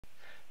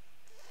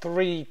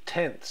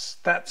3/10.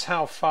 That's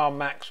how far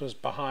Max was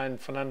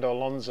behind Fernando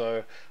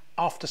Alonso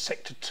after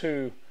sector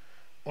 2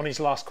 on his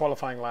last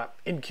qualifying lap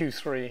in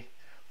Q3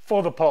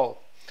 for the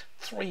pole.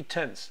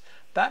 3/10.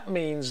 That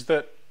means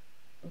that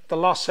the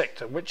last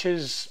sector, which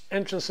is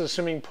entrance to the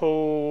swimming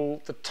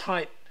pool, the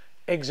tight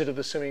exit of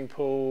the swimming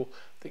pool,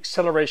 the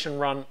acceleration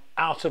run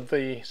out of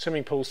the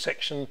swimming pool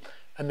section,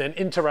 and then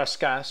into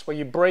Rascasse, where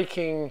you're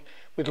braking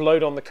with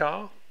load on the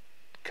car.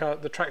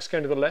 The track's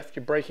going to the left,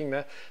 you're braking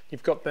there.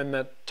 You've got then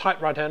the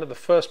tight right-hander, the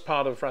first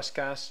part of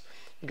Rascasse.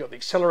 You've got the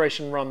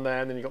acceleration run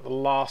there, and then you've got the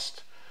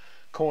last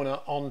corner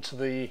onto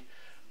the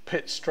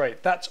pit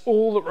straight. That's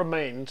all that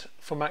remained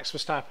for Max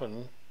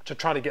Verstappen to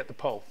try to get the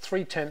pole.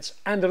 3/10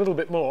 and a little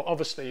bit more,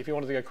 obviously, if he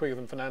wanted to go quicker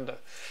than Fernando.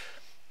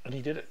 And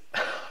he did it.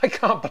 I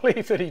can't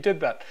believe that he did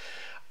that.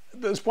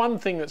 There's one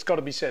thing that's got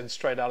to be said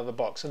straight out of the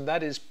box, and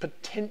that is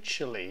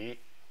potentially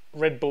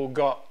Red Bull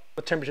got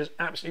the temperatures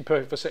absolutely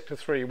perfect for sector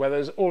 3, where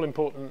there's all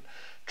important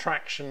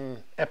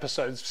traction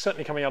episodes,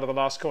 certainly coming out of the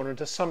last corner, and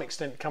to some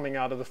extent coming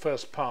out of the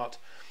first part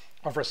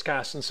of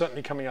Rascasse, and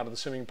certainly coming out of the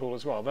swimming pool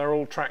as well. They're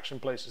all traction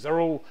places. They're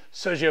all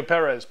Sergio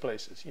Perez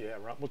places. Yeah,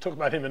 right. We'll talk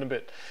about him in a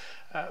bit.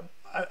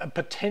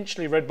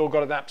 Potentially Red Bull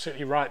got it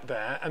absolutely right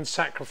there and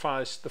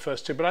sacrificed the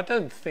first two, but I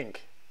don't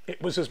think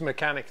it was as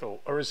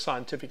mechanical or as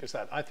scientific as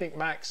that. I think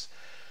Max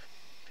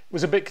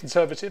was a bit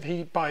conservative.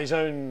 He, by his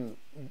own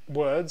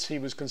words, he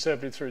was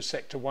conservative through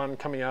sector 1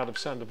 coming out of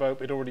Saint-Leclerc.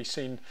 We'd already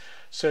seen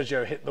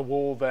Sergio hit the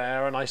wall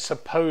there, and I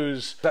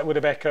suppose that would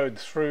have echoed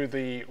through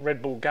the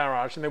Red Bull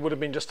garage, and there would have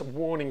been just a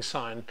warning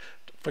sign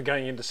for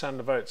going into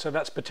Saint-Leclerc. So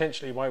that's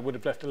potentially why it would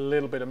have left a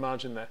little bit of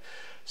margin there.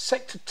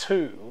 Sector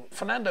 2,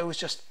 Fernando was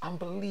just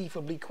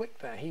unbelievably quick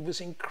there. He was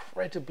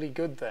incredibly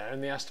good there in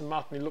the Aston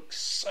Martin. He looked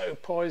so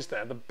poised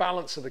there. The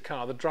balance of the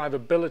car, the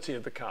drivability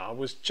of the car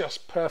was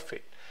just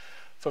perfect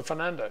for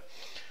Fernando.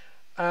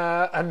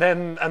 And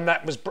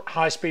that was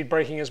high-speed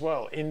braking as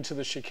well, into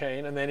the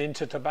chicane and then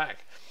into Tabac.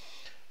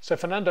 So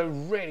Fernando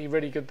really,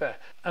 really good there.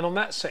 And on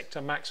that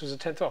sector, Max was a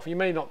 10th off. You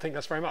may not think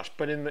that's very much,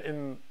 but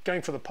in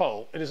going for the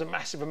pole, it is a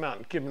massive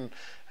amount given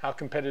how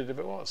competitive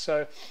it was.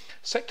 So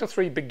sector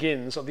 3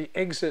 begins on the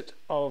exit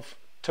of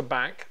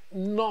Tabac.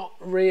 Not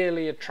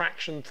really a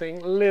traction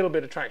thing, a little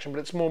bit of traction, but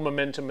it's more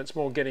momentum, it's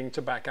more getting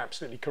Tabac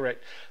absolutely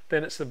correct.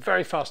 Then it's the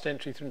very fast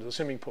entry through the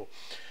swimming pool.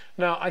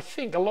 Now, I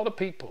think a lot of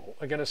people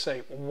are going to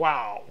say,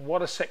 wow,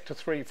 what a sector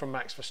 3 from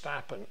Max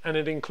Verstappen. And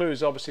it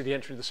includes, obviously, the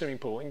entry to the swimming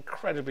pool.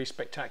 Incredibly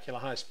spectacular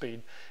high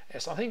speed.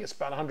 Yes, I think it's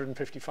about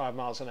 155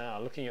 miles an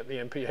hour, looking at the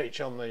MPH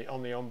on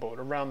the onboard,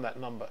 around that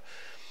number.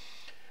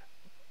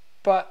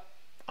 But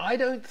I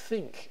don't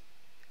think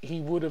he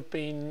would have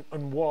been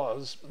and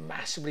was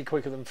massively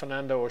quicker than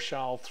Fernando or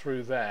Charles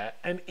through there.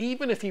 And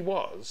even if he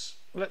was,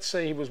 let's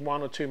say he was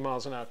 1 or 2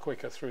 miles an hour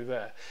quicker through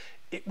there,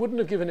 it wouldn't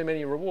have given him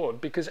any reward,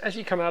 because as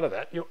you come out of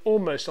that, you're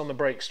almost on the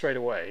brake straight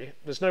away.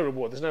 There's no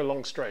reward, there's no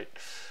long straight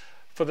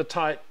for the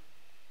tight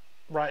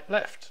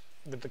right-left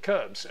with the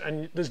curbs.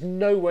 And there's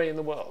no way in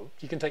the world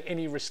you can take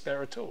any risk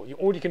there at all.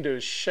 All you can do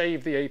is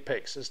shave the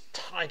apex as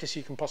tight as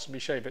you can possibly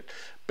shave it,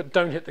 but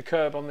don't hit the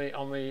curb on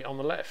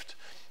the left,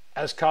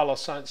 as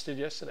Carlos Sainz did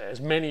yesterday, as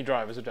many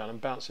drivers have done,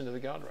 and bounce into the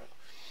guardrail.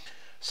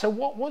 So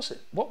what was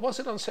it? What was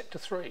it on sector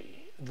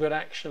 3 that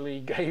actually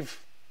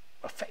gave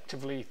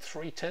effectively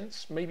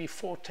 3/10, maybe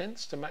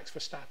 4/10 to Max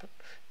Verstappen,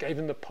 gave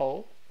him the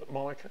pole at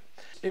Monaco?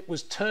 It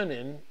was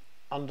turn-in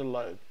under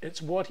load.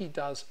 It's what he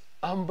does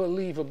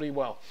unbelievably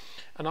well.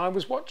 And I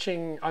was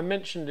watching, I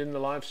mentioned in the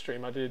live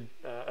stream I did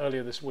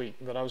earlier this week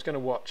that I was going to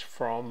watch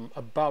from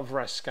above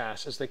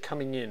Rascasse as they're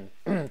coming in.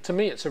 To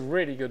me, it's a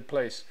really good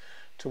place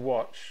to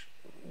watch.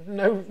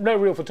 No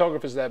real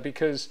photographers there,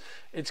 because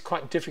it's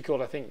quite difficult,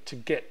 I think, to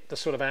get the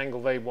sort of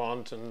angle they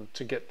want and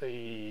to get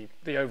the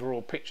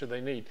overall picture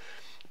they need.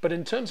 But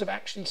in terms of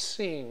actually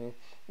seeing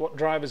what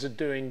drivers are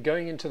doing,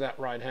 going into that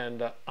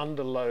right-hander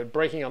under load,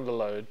 braking under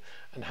load,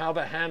 and how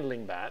they're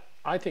handling that,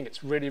 I think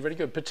it's really, really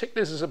good.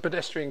 Particularly as a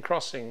pedestrian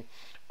crossing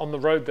on the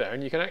road there,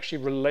 and you can actually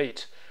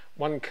relate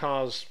one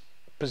car's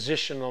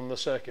position on the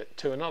circuit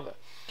to another.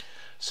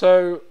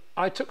 So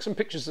I took some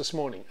pictures this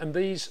morning, and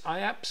these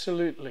I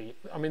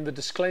mean, the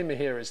disclaimer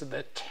here is that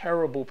they're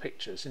terrible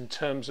pictures in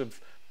terms of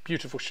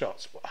beautiful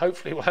shots.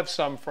 Hopefully we'll have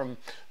some from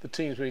the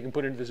teams where you can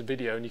put into this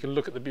video and you can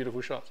look at the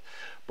beautiful shots.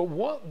 But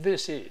what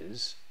this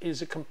is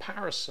a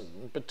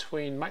comparison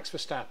between Max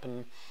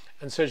Verstappen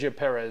and Sergio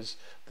Perez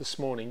this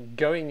morning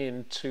going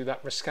into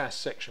that Rascasse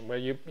section where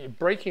you're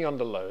braking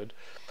under load,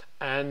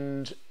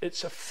 and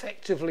it's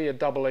effectively a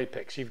double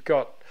apex. You've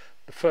got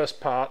the first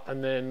part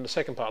and then the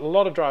second part. A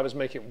lot of drivers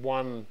make it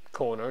one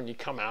corner and you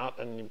come out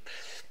and you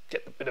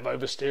get a bit of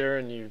oversteer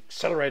and you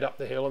accelerate up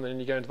the hill, and then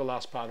you go into the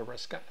last part of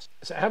Rascasse.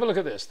 So have a look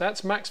at this.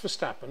 That's Max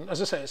Verstappen.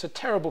 As I say, it's a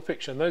terrible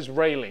picture, and those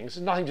railings,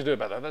 there's nothing to do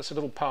about that. That's a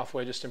little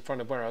pathway just in front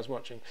of where I was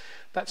watching.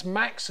 That's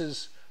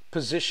Max's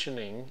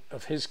positioning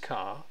of his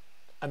car,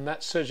 and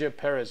that's Sergio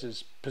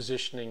Perez's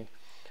positioning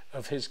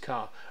of his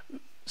car.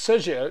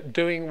 Sergio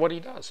doing what he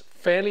does,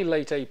 fairly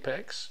late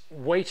apex,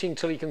 waiting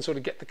till he can sort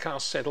of get the car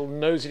settled,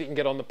 knows that he can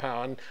get on the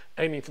power and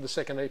aiming for the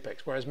second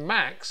apex, whereas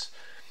Max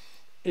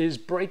is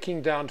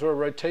braking down to a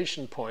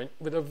rotation point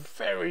with a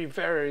very,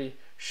 very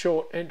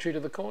short entry to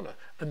the corner.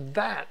 And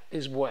that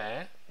is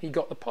where he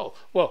got the pole.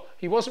 Well,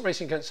 he wasn't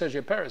racing against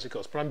Sergio Perez, of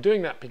course, but I'm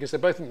doing that because they're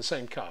both in the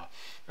same car.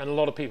 And a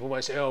lot of people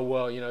might say, oh,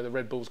 well, you know, the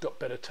Red Bull's got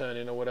better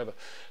turn-in or whatever.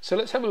 So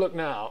let's have a look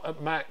now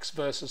at Max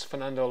versus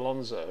Fernando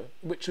Alonso,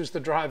 which was the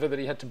driver that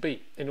he had to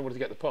beat in order to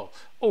get the pole.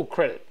 All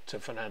credit to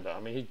Fernando. I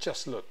mean, he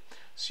just looked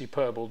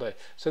superb all day.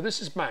 So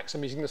this is Max.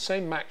 I'm using the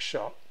same Max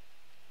shot.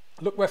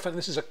 Look where,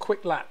 this is a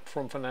quick lap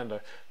from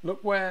Fernando.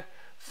 Look where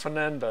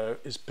Fernando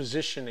is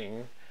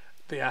positioning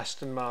the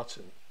Aston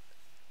Martin.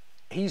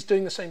 He's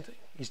doing the same thing.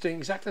 He's doing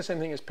exactly the same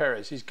thing as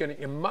Perez. He's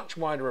getting a much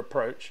wider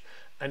approach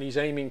and he's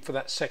aiming for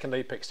that second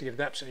apex to get it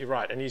absolutely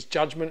right. And his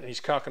judgment and his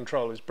car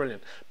control is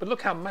brilliant. But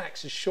look how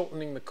Max is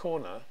shortening the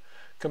corner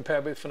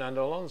compared with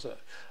Fernando Alonso.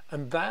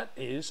 And that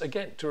is,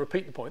 again, to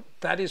repeat the point,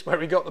 that is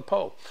where he got the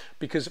pole.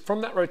 Because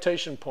from that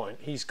rotation point,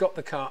 he's got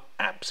the car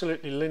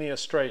absolutely linear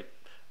straight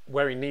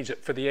where he needs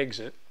it for the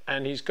exit.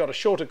 And he's got a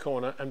shorter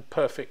corner and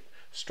perfect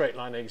straight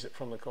line exit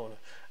from the corner.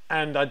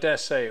 And I dare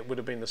say it would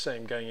have been the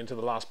same going into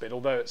the last bit,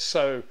 although it's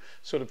so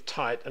sort of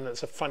tight and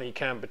it's a funny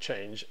camber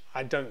change.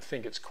 I don't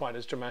think it's quite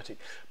as dramatic.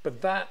 But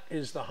that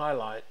is the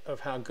highlight of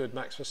how good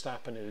Max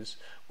Verstappen is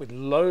with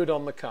load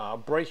on the car,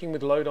 braking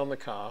with load on the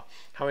car,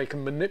 how he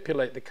can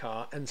manipulate the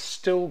car and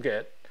still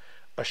get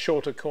a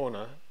shorter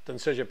corner than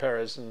Sergio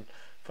Perez and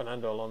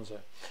Fernando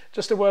Alonso.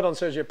 Just a word on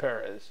Sergio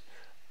Perez.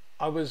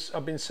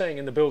 I've been saying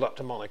in the build-up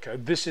to Monaco,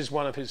 this is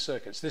one of his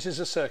circuits. This is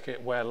a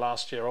circuit where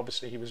last year,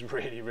 obviously, he was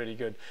really, really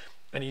good.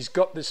 And he's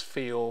got this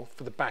feel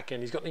for the back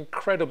end. He's got an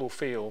incredible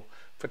feel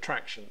for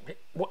traction.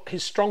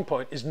 His strong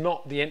point is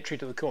not the entry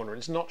to the corner.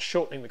 It's not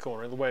shortening the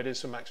corner the way it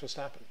is for Max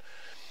Verstappen.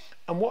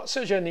 And what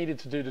Sergio needed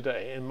to do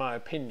today, in my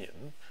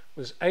opinion,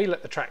 was A,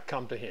 let the track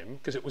come to him,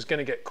 because it was going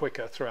to get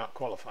quicker throughout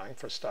qualifying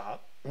for a start.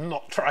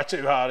 Not try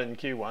too hard in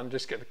Q1,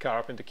 just get the car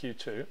up into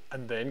Q2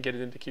 and then get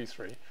it into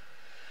Q3.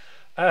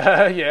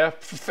 Yeah,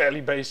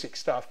 fairly basic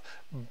stuff.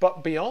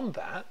 But beyond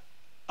that,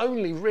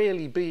 only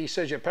really be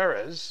Sergio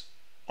Perez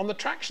on the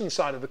traction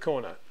side of the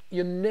corner.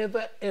 You're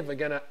never ever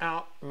going to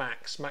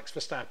out-max Max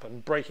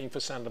Verstappen braking for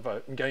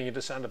Sandovote and going into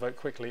Sandovote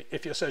quickly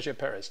if you're Sergio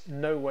Perez.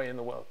 No way in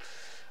the world.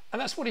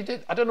 And that's what he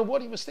did. I don't know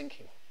what he was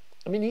thinking.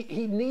 I mean,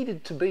 he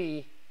needed to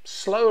be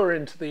slower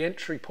into the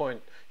entry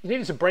point. He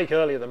needed to brake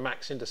earlier than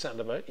Max into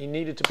Sandovote. He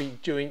needed to be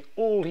doing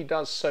all he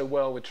does so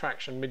well with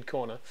traction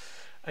mid-corner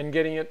and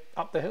getting it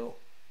up the hill.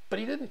 But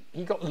he didn't.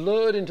 He got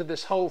lured into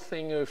this whole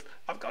thing of,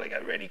 I've got to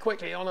go really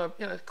quickly on a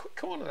quick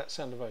corner, that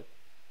Sandovote.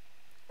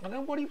 I don't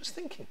know what he was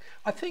thinking.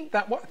 I think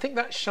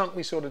that shunt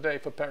we saw today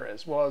for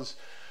Perez was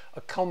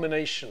a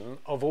culmination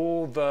of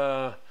all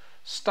the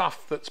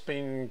stuff that's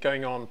been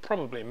going on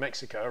probably in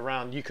Mexico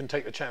around, you can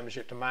take the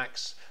championship to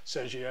Max,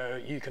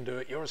 Sergio, you can do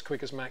it, you're as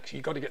quick as Max,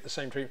 you've got to get the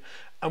same treatment.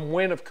 And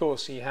when, of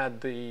course, he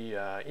had the,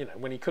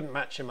 when he couldn't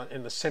match him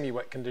in the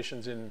semi-wet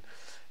conditions in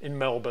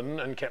Melbourne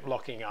and kept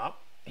locking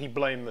up, he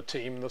blamed the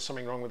team, there's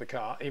something wrong with the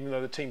car, even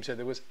though the team said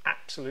there was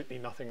absolutely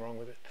nothing wrong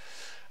with it.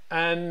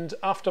 And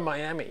after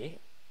Miami,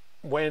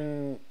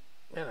 when,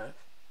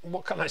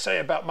 what can I say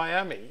about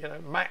Miami?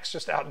 Max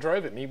just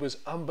outdrove him. He was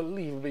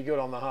unbelievably good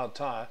on the hard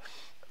tyre,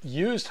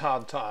 used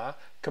hard tyre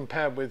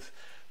compared with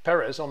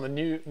Perez on the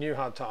new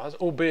hard tyres,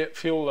 albeit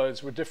fuel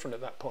loads were different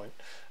at that point.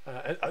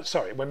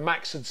 Sorry, when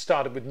Max had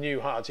started with new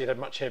hards, he had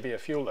much heavier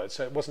fuel loads,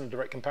 so it wasn't a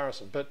direct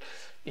comparison, but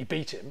he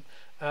beat him.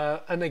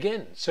 And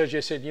again,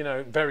 Sergio said,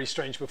 very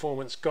strange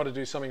performance, got to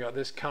do something like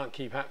this, can't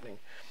keep happening.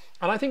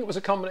 And I think it was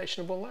a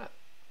combination of all that.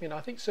 I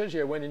think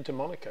Sergio went into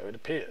Monaco, it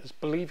appears,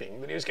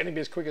 believing that he was going to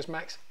be as quick as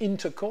Max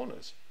into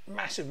corners.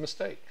 Massive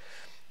mistake.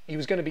 He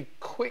was going to be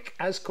quick,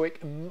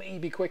 and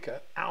maybe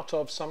quicker out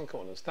of some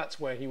corners.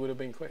 That's where he would have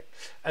been quick.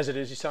 As it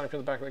is, he's starting from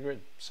the back of the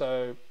grid.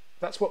 So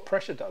that's what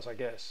pressure does, I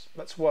guess.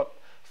 That's what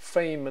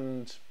fame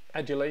and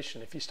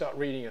adulation, if you start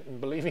reading it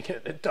and believing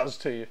it, it does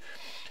to you.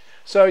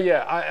 So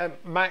yeah,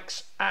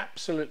 Max,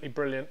 absolutely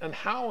brilliant. And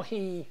how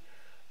I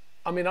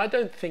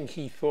don't think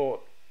he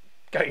thought,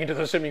 going into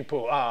the swimming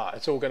pool,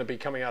 it's all going to be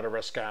coming out of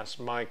Rascasse,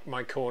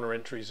 my corner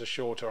entries are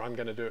shorter, I'm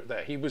going to do it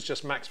there. He was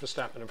just Max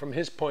Verstappen, and from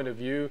his point of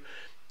view,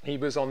 he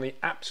was on the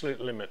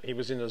absolute limit. He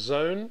was in a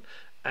zone,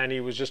 and he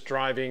was just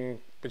driving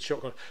with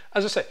short corners.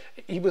 As I say,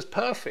 he was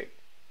perfect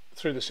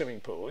through the swimming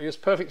pool. He was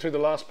perfect through the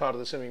last part of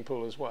the swimming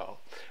pool as well.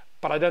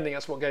 But I don't think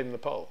that's what gave him the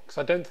pole, because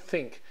I don't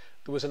think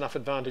there was enough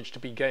advantage to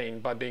be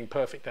gained by being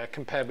perfect there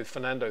compared with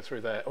Fernando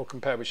through there, or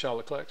compared with Charles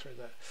Leclerc through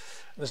there.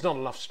 There's not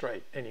enough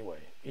straight anyway,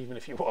 even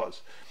if he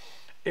was.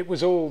 It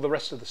was all the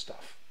rest of the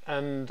stuff,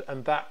 and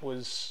that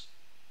was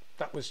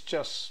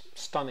just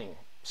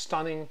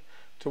stunning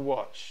to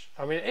watch.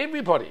 I mean,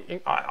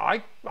 everybody.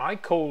 I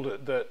called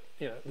it that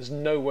there's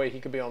no way he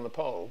could be on the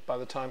pole by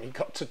the time he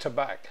got to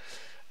Tabac,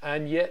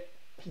 and yet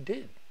he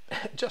did.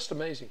 Just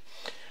amazing.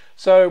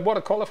 So what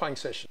a qualifying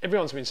session.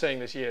 Everyone's been saying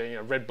this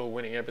year, Red Bull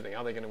winning everything.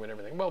 Are they going to win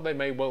everything? Well, they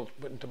may well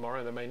win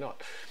tomorrow. They may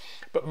not.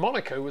 But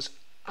Monaco was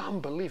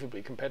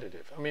unbelievably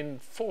competitive. I mean,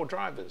 4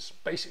 drivers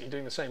basically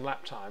doing the same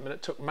lap time, and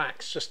it took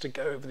Max just to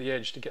go over the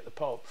edge to get the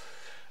pole.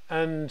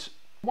 And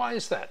Why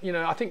is that? You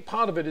know, I think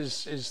part of it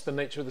is the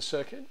nature of the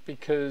circuit,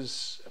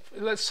 because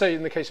let's say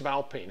in the case of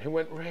Alpine, who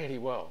went really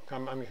well. I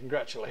mean,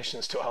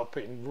 congratulations to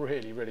Alpine,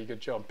 really, really good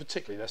job,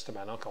 particularly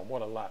Esteban Ocon,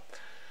 what a lap.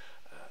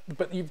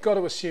 But you've got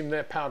to assume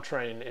their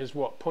powertrain is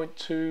what,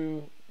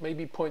 0.2,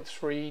 maybe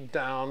 0.3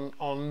 down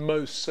on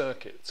most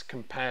circuits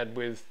compared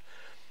with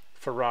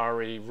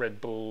Ferrari, Red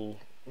Bull,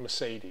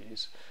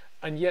 Mercedes.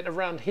 And yet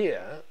around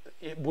here,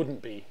 it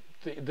wouldn't be.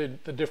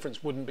 The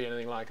difference wouldn't be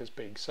anything like as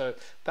big. So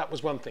that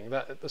was one thing,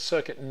 that the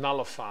circuit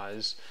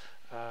nullifies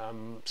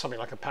something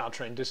like a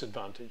powertrain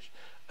disadvantage.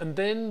 And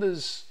then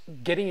there's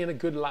getting in a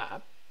good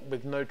lap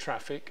with no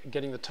traffic,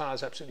 getting the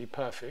tyres absolutely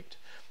perfect,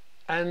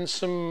 and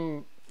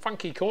some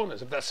funky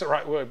corners, if that's the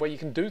right word, where you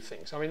can do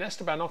things. I mean,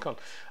 Esteban Ocon,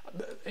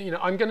 you know,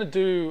 I'm going to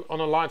do on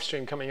a live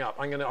stream coming up,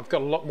 I've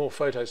got a lot more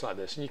photos like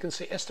this, and you can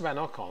see Esteban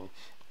Ocon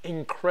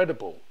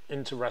incredible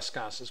into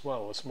Rascasse as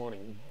well this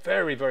morning.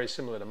 Very, very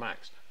similar to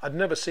Max. I'd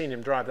never seen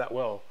him drive that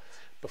well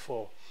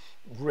before.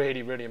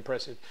 Really, really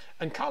impressive.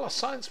 And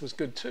Carlos Sainz was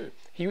good too.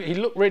 He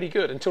looked really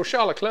good until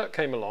Charles Leclerc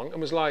came along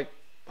and was like,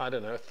 I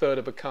don't know, a third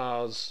of a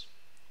car's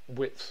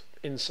width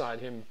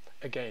inside him.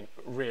 Again,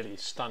 really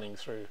stunning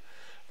through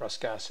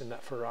Rascasse in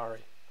that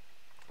Ferrari.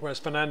 Whereas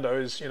Fernando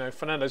is, you know,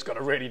 Fernando's got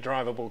a really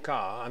drivable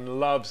car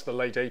and loves the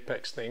late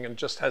apex thing and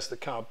just has the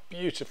car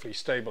beautifully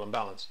stable and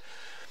balanced.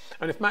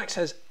 And if Max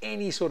has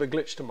any sort of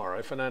glitch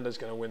tomorrow, Fernando's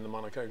going to win the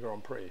Monaco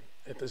Grand Prix.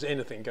 If there's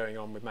anything going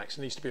on with Max,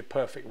 it needs to be a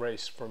perfect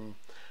race from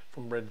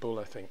Red Bull,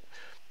 I think.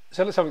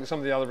 So let's have a look at some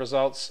of the other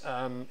results.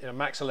 You know,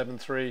 Max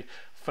 11.3,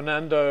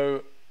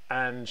 Fernando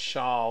and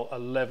Charles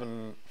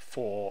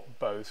 11.4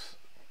 both,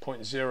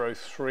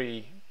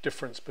 0.03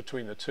 difference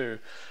between the two.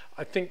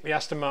 I think the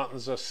Aston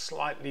Martin's a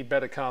slightly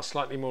better car,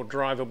 slightly more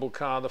drivable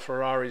car. The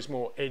Ferrari's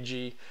more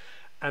edgy.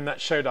 And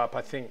that showed up,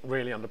 I think,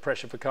 really under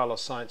pressure for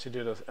Carlos Sainz, who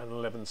did an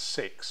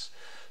 11.6.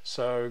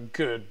 So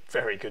good,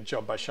 very good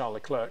job by Charles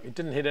Leclerc. He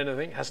didn't hit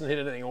anything, hasn't hit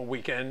anything all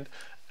weekend,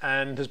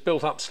 and has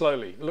built up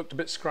slowly. Looked a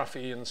bit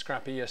scruffy and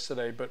scrappy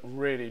yesterday, but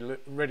really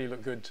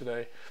looked good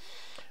today.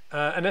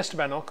 And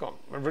Esteban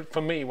Ocon,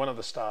 for me, one of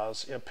the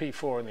stars. You know,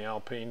 P4 in the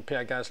Alpine,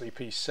 Pierre Gasly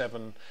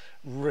P7,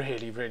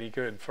 really, really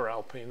good for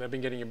Alpine. They've been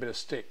getting a bit of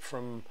stick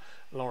from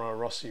Laurent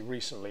Rossi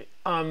recently,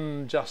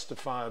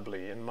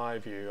 unjustifiably in my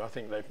view. I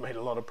think they've made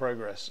a lot of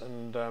progress,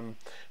 and to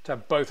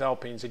have both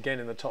Alpines again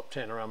in the top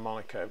 10 around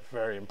Monaco,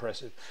 very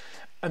impressive.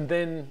 And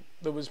then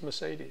there was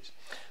Mercedes.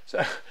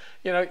 So,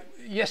 you know,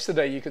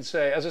 yesterday you could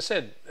say, as I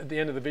said at the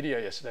end of the video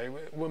yesterday,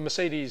 were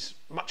Mercedes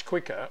much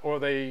quicker, or are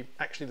they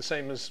actually the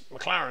same as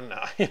McLaren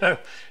now? You know,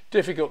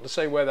 difficult to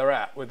say where they're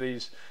at with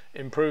these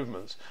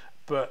improvements.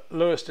 But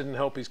Lewis didn't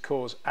help his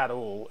cause at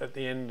all at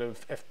the end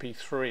of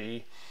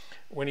FP3.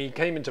 When he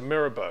came into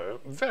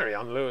Mirabeau, very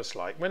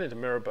un-Lewis-like, went into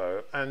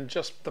Mirabeau and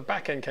just the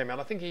back end came out.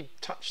 I think he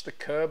touched the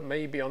curb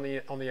maybe on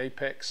the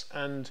apex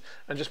and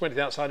just went to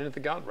the outside into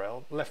the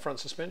guardrail, left front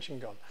suspension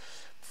gone.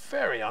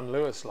 Very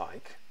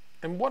un-Lewis-like.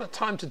 And what a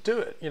time to do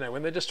it, you know,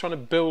 when they're just trying to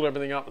build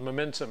everything up, the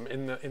momentum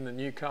in the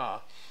new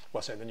car. Well,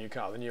 I say the new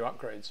car, the new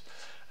upgrades.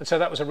 And so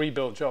that was a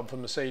rebuild job for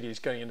Mercedes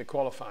going into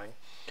qualifying.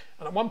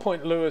 And at one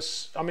point,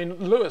 Lewis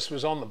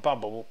was on the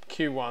bubble,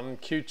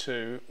 Q1,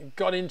 Q2,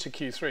 got into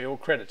Q3, all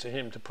credit to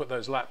him to put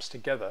those laps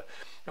together.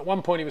 At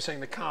one point, he was saying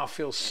the car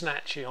feels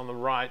snatchy on the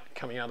right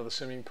coming out of the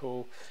swimming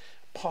pool,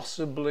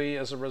 possibly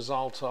as a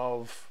result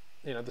of,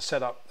 you know, the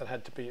setup that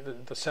had to be,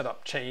 the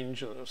setup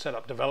change, or the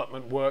setup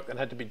development work that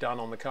had to be done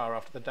on the car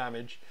after the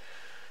damage.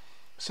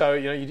 So,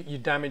 you know, you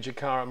damage a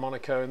car at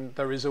Monaco and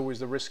there is always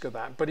the risk of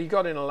that. But he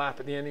got in a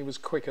lap at the end. He was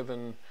quicker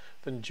than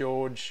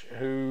George,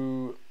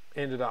 who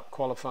ended up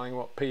qualifying,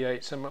 what,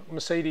 P8. So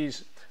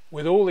Mercedes,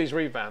 with all these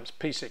revamps,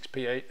 P6,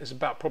 P8, is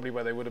about probably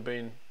where they would have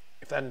been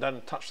if they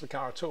hadn't touched the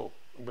car at all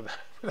with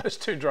those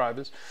two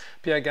drivers.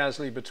 Pierre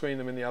Gasly between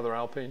them in the other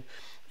Alpine.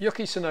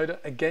 Yuki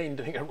Tsunoda, again,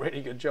 doing a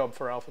really good job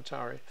for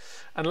AlphaTauri.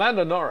 And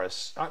Lando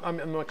Norris, I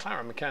mean,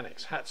 McLaren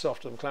mechanics, hats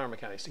off to the McLaren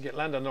mechanics, to get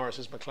Lando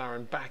Norris's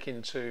McLaren back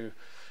into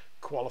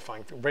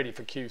qualifying, ready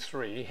for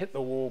Q3. He hit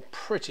the wall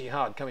pretty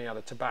hard coming out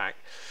of Tabac,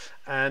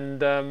 and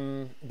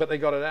but they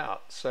got it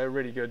out, so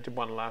really good. Did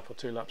one lap or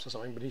two laps or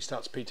something, but he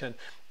starts P10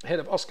 ahead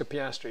of Oscar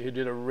Piastri, who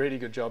did a really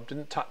good job,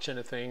 didn't touch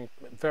anything.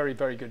 Very,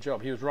 very good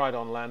job. He was right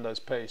on Lando's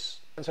pace,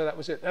 and so that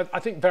was it. I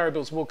think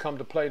variables will come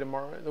to play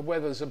tomorrow. The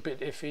weather's a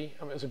bit iffy.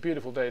 I mean, it's a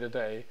beautiful day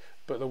today,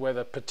 but the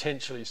weather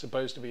potentially is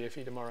supposed to be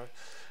iffy tomorrow.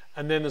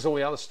 And then there's all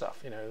the other stuff,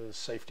 you know, there's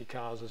safety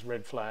cars, there's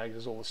red flags,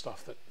 there's all the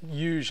stuff that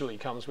usually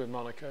comes with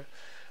Monaco.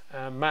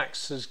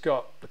 Max has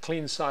got the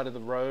clean side of the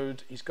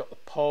road, he's got the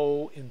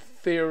pole. In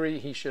theory,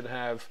 he should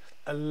have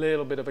a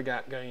little bit of a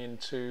gap going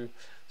into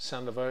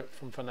Sandoval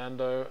from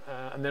Fernando,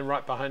 and then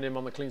right behind him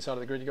on the clean side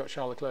of the grid, you've got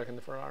Charles Leclerc in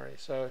the Ferrari.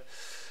 So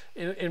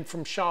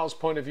from Charles'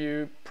 point of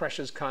view,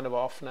 pressure's kind of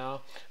off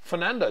now.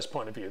 Fernando's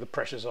point of view, the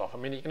pressure's off. I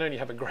mean, he can only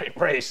have a great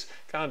race,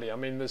 can't he? I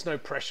mean, there's no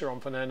pressure on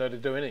Fernando to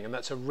do anything, and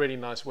that's a really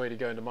nice way to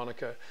go into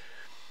Monaco.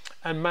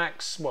 And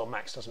Max, well,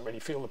 Max doesn't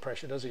really feel the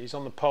pressure, does he? He's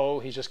on the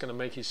pole, he's just going to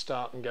make his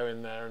start and go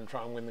in there and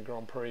try and win the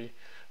Grand Prix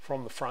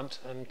from the front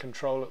and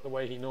control it the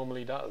way he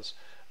normally does.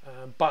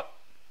 But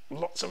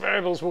lots of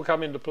variables will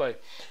come into play.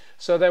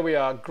 So there we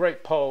are,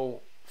 great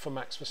pole for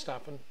Max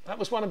Verstappen. That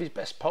was one of his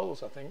best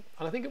poles, I think,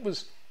 and I think it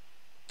was,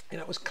 you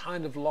know, it was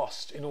kind of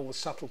lost in all the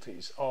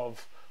subtleties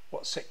of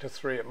what Sector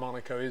 3 at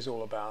Monaco is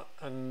all about.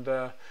 And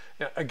you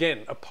know,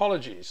 again,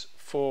 apologies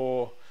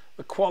for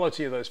the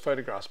quality of those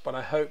photographs, but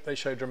I hope they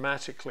show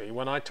dramatically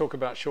when I talk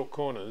about short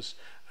corners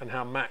and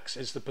how Max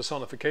is the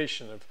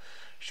personification of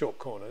short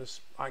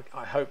corners.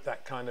 I hope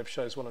that kind of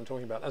shows what I'm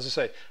talking about. As I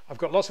say, I've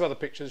got lots of other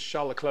pictures,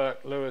 Charles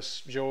Leclerc,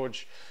 Lewis,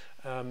 George,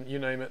 you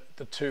name it,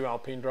 the two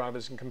Alpine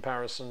drivers in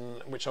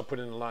comparison, which I'll put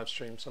in a live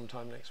stream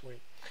sometime next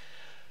week.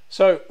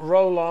 So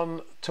roll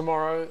on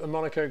tomorrow, the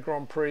Monaco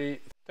Grand Prix.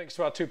 Thanks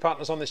to our two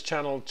partners on this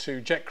channel, to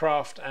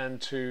Jetcraft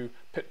and to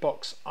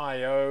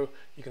Pitbox.io.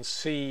 You can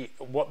see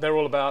what they're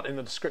all about in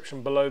the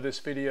description below this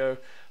video.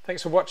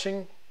 Thanks for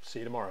watching. See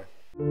you tomorrow.